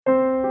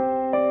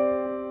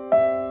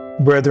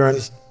Brethren,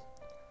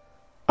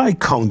 I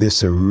count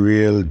this a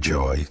real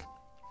joy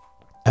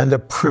and a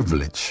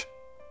privilege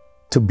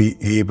to be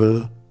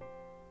able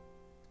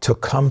to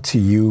come to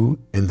you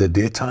in the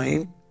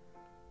daytime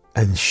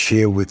and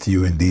share with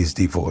you in these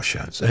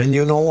devotions. And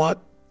you know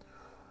what?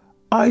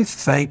 I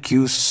thank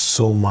you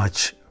so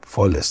much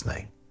for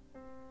listening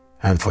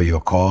and for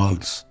your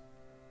calls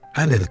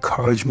and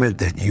encouragement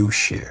that you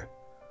share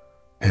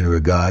in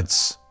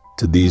regards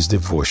to these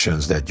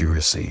devotions that you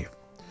receive.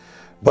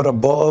 But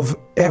above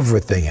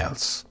everything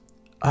else,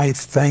 I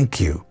thank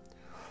you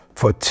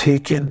for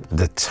taking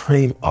the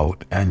time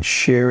out and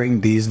sharing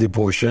these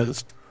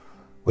devotions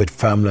with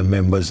family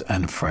members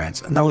and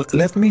friends. Now,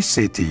 let me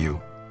say to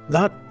you,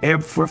 not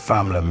every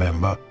family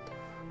member,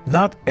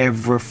 not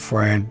every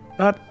friend,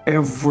 not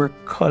every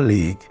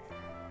colleague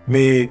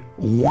may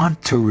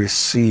want to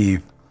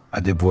receive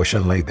a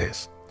devotion like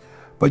this.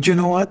 But you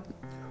know what?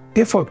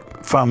 If a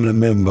family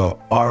member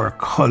or a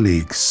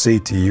colleague say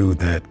to you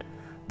that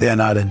they're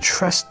not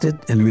interested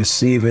in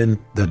receiving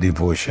the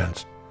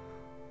devotions,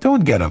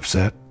 don't get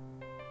upset.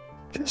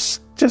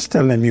 Just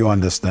tell them you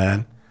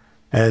understand,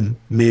 and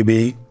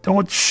maybe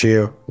don't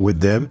share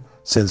with them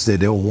since they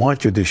don't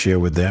want you to share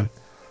with them.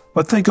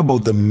 But think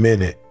about the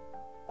many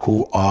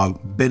who are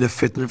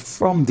benefiting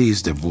from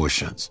these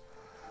devotions.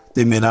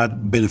 They may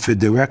not benefit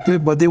directly,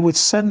 but they would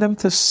send them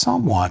to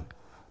someone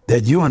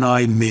that you and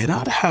I may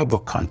not have a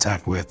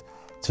contact with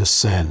to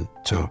send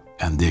to,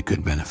 and they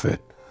could benefit.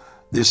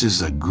 This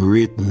is a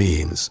great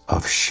means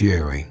of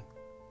sharing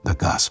the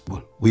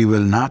gospel. We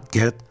will not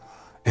get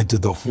into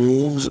the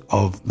homes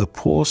of the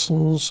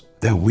persons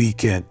that we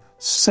can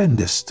send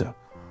this to.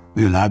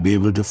 We will not be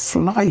able to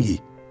fly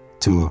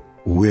to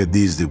where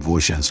these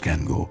devotions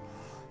can go.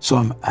 So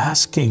I'm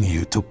asking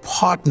you to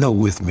partner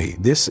with me.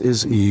 This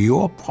is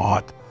your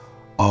part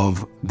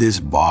of this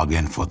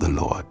bargain for the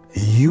Lord.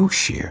 You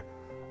share.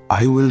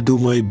 I will do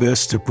my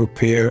best to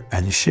prepare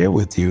and share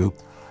with you,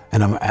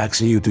 and I'm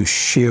asking you to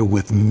share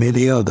with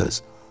many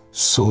others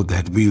so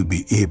that we'll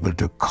be able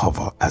to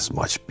cover as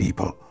much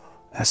people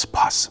as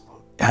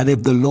possible. And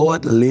if the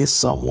Lord lays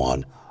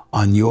someone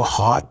on your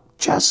heart,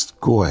 just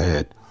go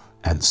ahead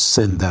and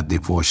send that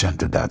devotion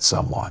to that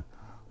someone.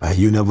 And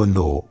you never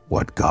know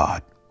what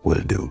God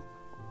will do.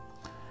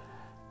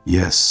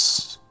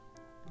 Yes,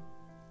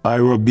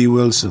 Ira B.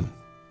 Wilson,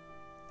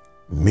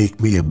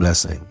 make me a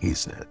blessing, he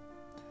said.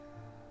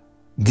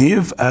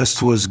 Give as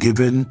 'twas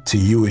given to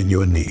you in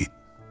your need.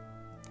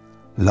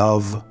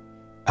 Love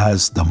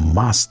as the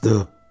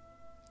Master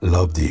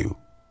loved you.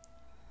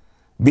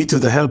 Be to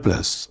the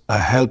helpless a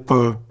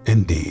helper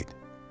indeed.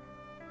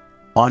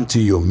 Unto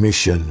your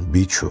mission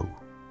be true.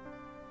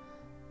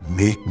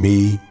 Make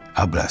me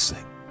a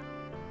blessing.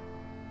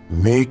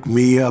 Make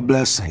me a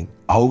blessing.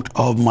 Out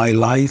of my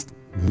life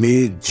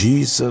may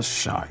Jesus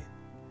shine.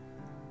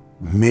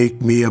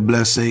 Make me a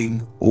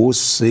blessing, O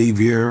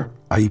Savior,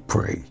 I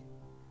pray.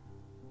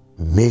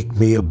 Make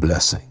me a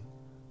blessing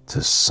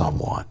to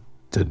someone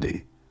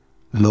today.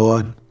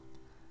 Lord,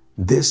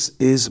 this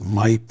is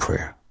my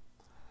prayer,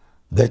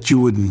 that you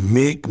would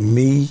make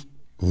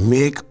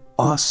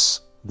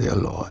us, dear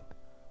Lord,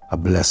 a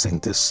blessing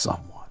to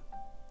someone.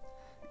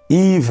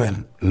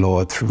 Even,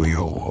 Lord, through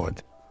your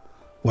word.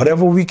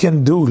 Whatever we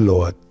can do,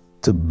 Lord,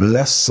 to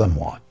bless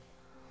someone.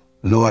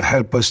 Lord,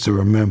 help us to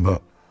remember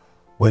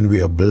when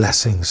we are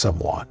blessing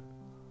someone,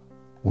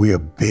 we are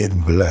being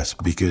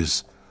blessed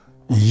because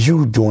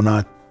you do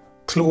not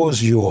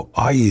close your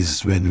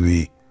eyes when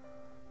we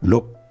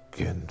look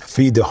and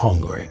feed the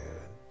hungry,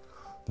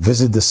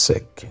 visit the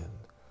sick,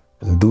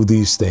 and do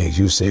these things.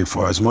 You say,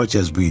 for as much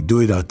as we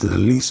do it unto the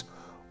least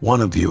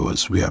one of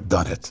yours, we have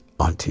done it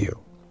unto you.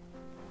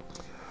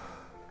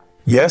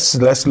 Yes,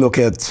 let's look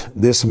at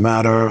this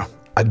matter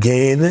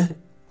again.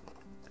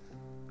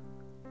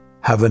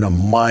 Having a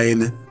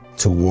mind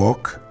to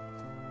work,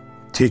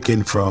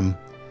 taken from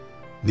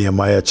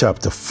Nehemiah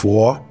chapter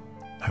 4,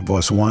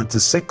 verse 1 to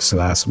 6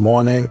 last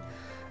morning.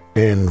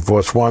 In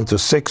verse 1 to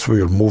 6,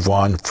 we'll move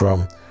on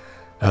from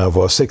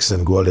verse 6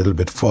 and go a little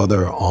bit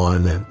further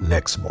on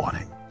next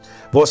morning.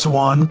 Verse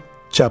 1,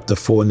 chapter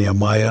 4,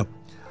 Nehemiah.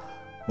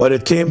 But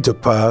it came to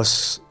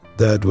pass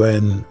that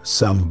when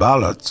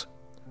Sanballat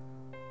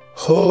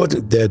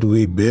heard that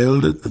we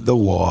build the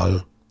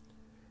wall,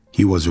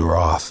 he was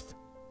wroth,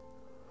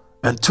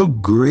 and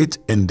took great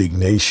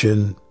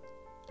indignation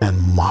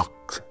and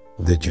mocked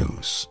the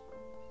Jews.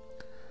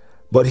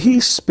 But he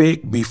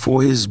spake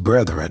before his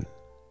brethren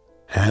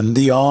and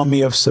the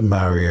army of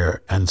Samaria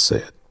and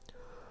said,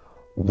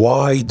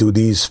 Why do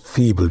these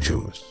feeble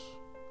Jews,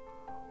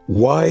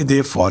 why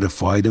they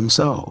fortify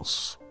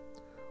themselves?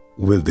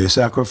 Will they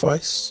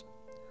sacrifice?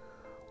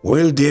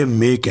 Will they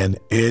make an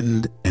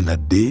end in a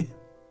day?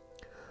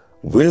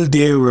 Will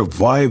they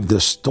revive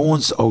the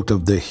stones out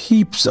of the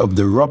heaps of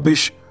the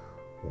rubbish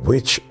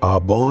which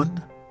are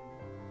burned?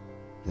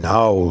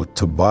 Now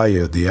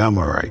Tobiah the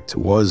Amorite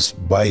was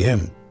by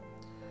him,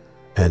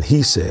 and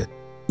he said,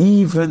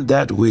 Even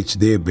that which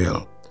they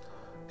build,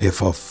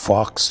 if a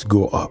fox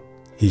go up,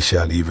 he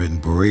shall even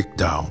break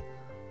down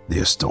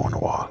their stone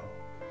wall.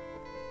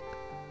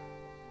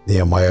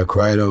 Nehemiah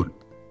cried out,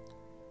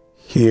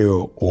 "Hear,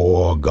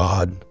 O our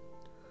God,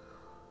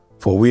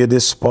 for we are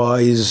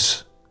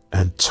despised,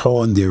 and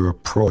turn their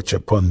reproach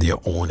upon their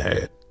own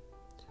head,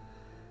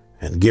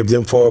 and give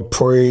them for a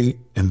prey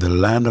in the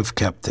land of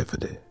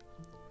captivity,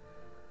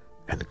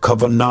 and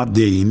cover not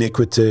their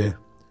iniquity,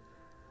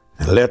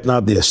 and let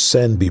not their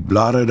sin be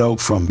blotted out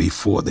from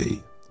before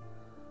thee,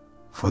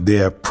 for they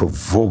have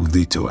provoked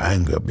thee to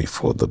anger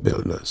before the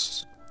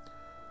builders.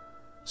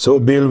 So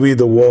build we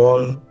the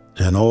wall,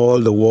 and all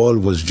the wall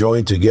was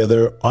joined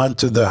together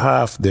unto the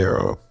half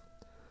thereof,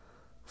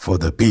 for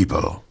the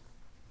people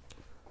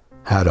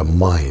had a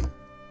mind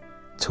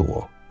to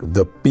walk."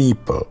 The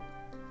people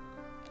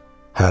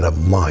had a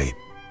mind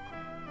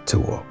to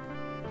walk.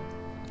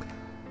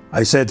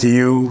 I said to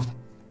you,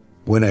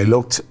 when I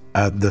looked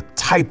at the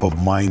type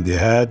of mind they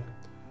had,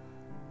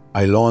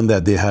 I learned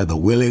that they had a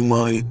willing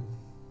mind,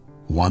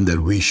 one that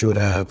we should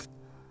have,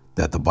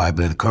 that the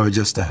Bible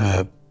encourages us to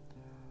have.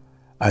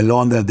 I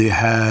learned that they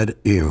had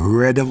a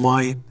ready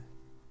mind,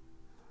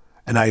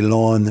 and I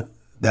learned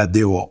that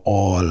they were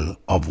all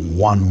of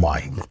one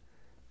mind.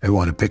 I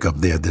want to pick up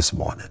there this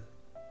morning.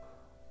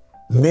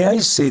 May I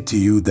say to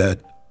you that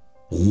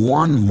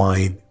one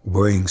mind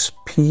brings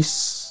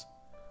peace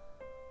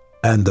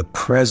and the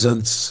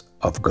presence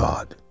of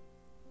God.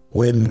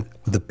 When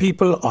the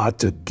people are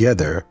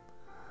together,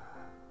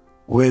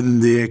 when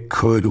they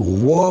could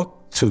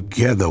walk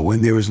together,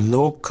 when there is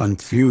no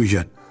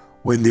confusion,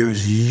 when there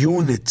is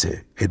unity,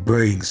 it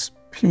brings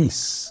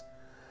peace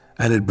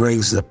and it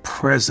brings the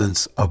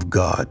presence of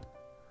God.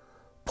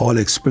 Paul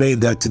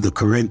explained that to the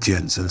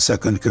Corinthians in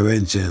 2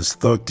 Corinthians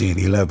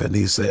 13:11.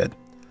 He said,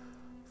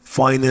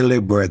 "Finally,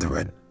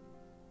 brethren,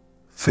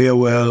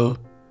 farewell,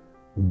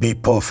 be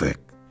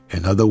perfect."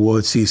 In other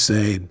words, he's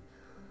saying,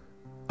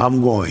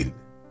 I'm going,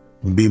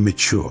 be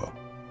mature.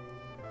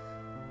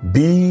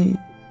 Be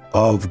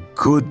of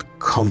good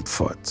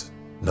comfort.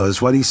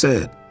 Notice what he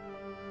said.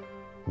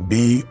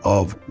 Be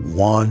of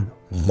one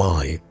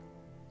mind.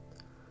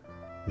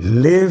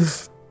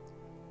 Live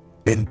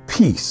in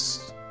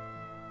peace,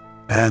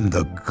 and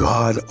the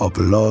God of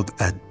love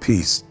and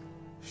peace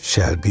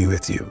shall be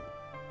with you.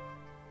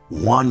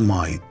 One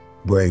mind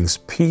brings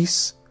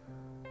peace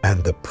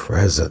and the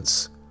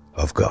presence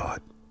of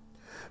God.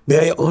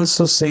 May I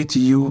also say to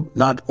you,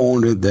 not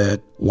only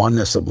that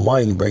oneness of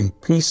mind brings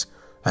peace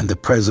and the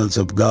presence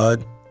of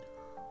God,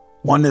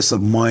 oneness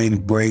of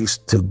mind brings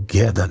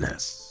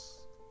togetherness.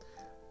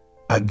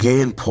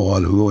 Again,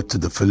 Paul wrote to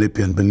the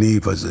Philippian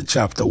believers in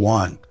chapter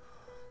 1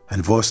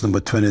 and verse number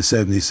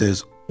 27, he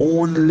says,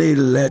 "Only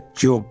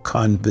let your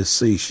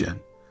conversation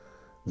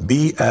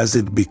be as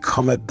it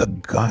becometh the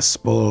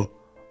gospel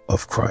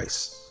of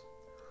Christ.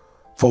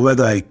 For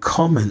whether I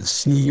come and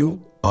see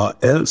you or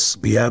else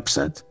be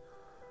absent,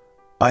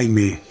 I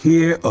may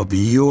hear of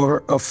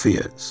your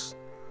affairs,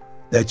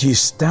 that ye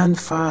stand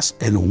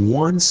fast in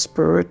one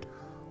spirit,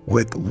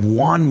 with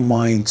one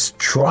mind,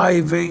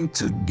 striving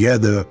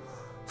together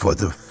for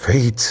the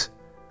faith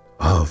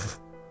of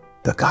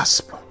the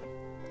gospel."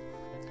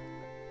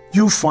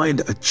 You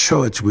find a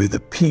church where the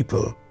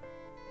people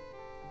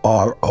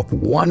are of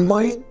one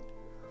mind,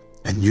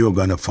 and you're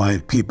going to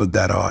find people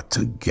that are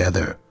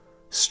together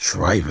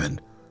striving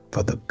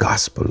for the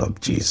gospel of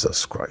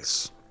Jesus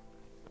Christ.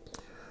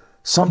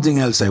 Something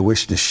else I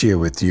wish to share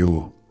with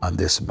you on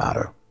this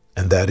matter,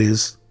 and that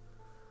is,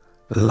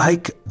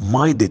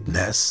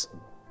 like-mindedness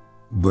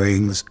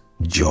brings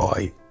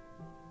joy.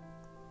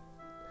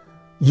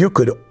 You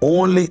could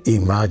only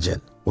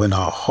imagine when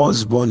a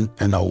husband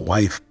and a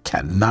wife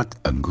cannot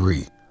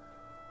agree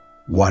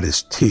what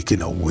is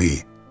taken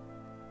away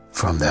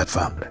from that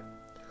family.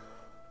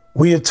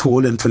 We are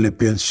told in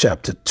Philippians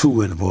chapter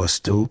 2 and verse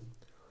 2,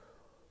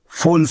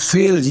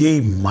 "Fulfill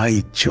ye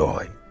my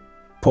joy."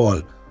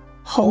 Paul,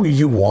 how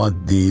you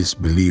want these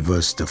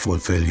believers to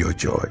fulfill your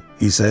joy?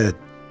 He said,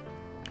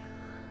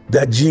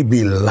 "That ye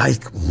be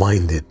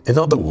like-minded." In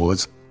other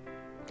words,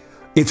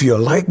 if you're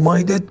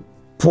like-minded,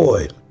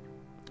 boy,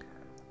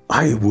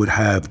 I would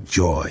have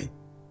joy.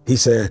 He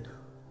said,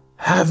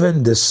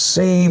 having the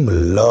same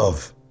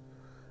love,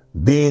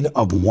 being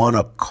of one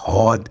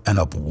accord and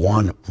of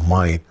one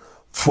mind,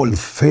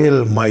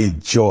 fulfill my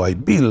joy.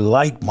 Be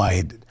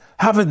like-minded,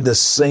 having the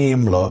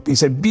same love. He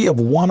said, be of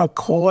one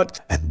accord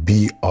and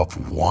be of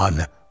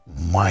one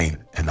mind,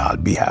 and I'll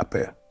be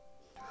happy.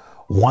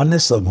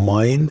 Oneness of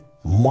mind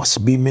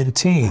must be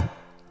maintained.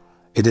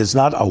 It is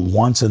not a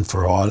once and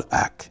for all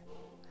act.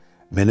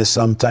 Many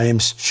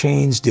sometimes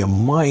change their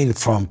mind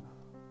from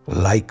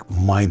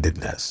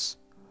like-mindedness.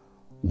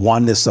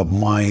 Oneness of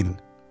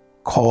mind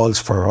calls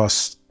for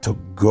us to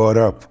gird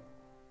up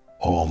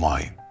our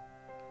mind.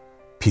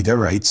 Peter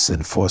writes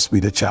in 1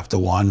 Peter chapter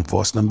 1,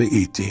 verse number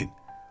 18,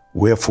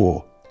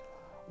 "Wherefore,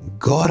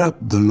 gird up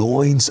the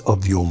loins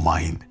of your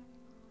mind,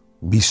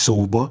 be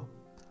sober,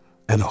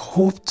 and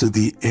hope to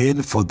the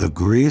end for the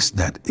grace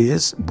that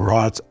is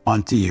brought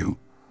unto you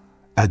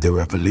at the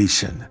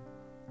revelation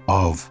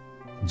of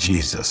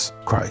Jesus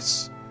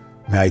Christ."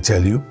 May I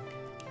tell you,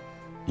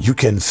 you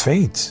can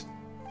faint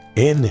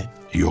in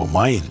your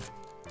mind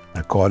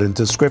according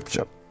to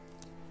Scripture,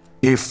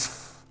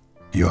 if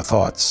your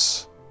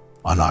thoughts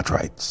are not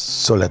right.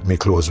 So let me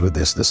close with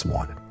this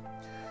morning.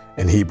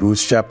 In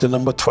Hebrews chapter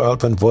number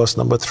 12 and verse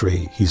number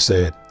 3, he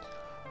said,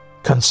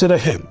 "Consider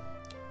him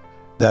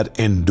that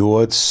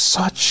endured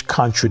such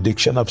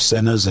contradiction of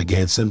sinners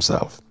against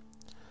himself,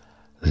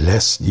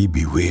 lest ye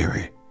be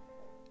weary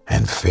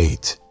and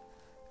faint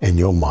in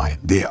your mind."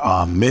 There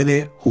are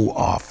many who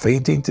are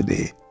fainting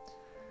today,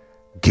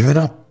 giving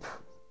up,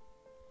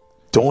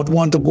 don't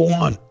want to go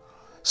on.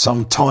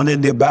 Some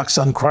turning their backs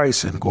on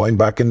Christ and going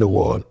back in the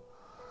world.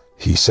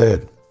 He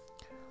said,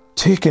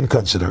 take in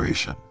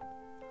consideration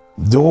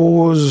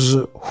those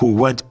who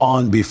went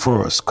on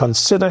before us.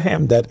 Consider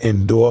him that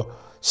endure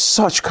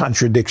such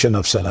contradiction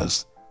of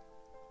sinners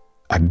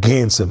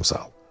against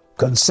himself.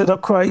 Consider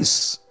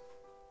Christ.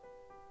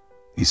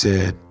 He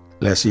said,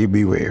 lest ye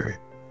be weary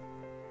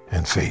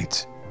and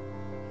faint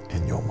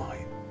in your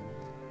mind.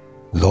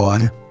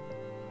 Lord,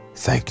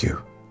 thank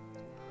you.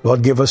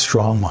 Lord, give us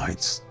strong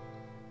minds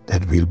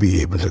that we'll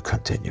be able to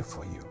continue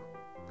for you.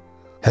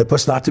 Help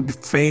us not to be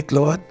faint,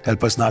 Lord.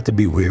 Help us not to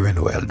be weary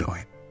in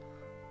well-doing.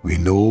 We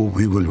know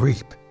we will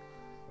reap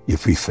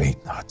if we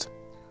faint not.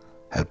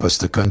 Help us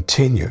to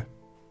continue,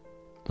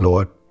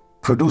 Lord,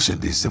 producing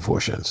these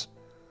devotions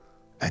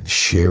and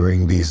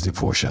sharing these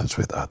devotions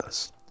with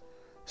others.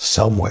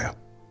 Somewhere,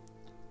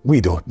 we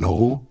don't know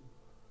who,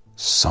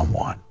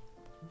 someone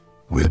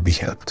will be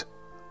helped.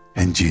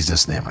 In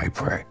Jesus' name I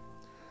pray.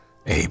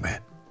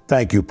 Amen.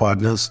 Thank you,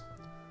 partners.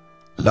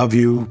 Love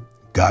you.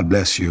 God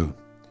bless you.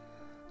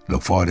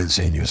 Look forward to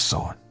seeing you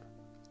soon.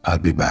 I'll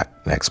be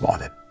back next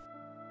morning.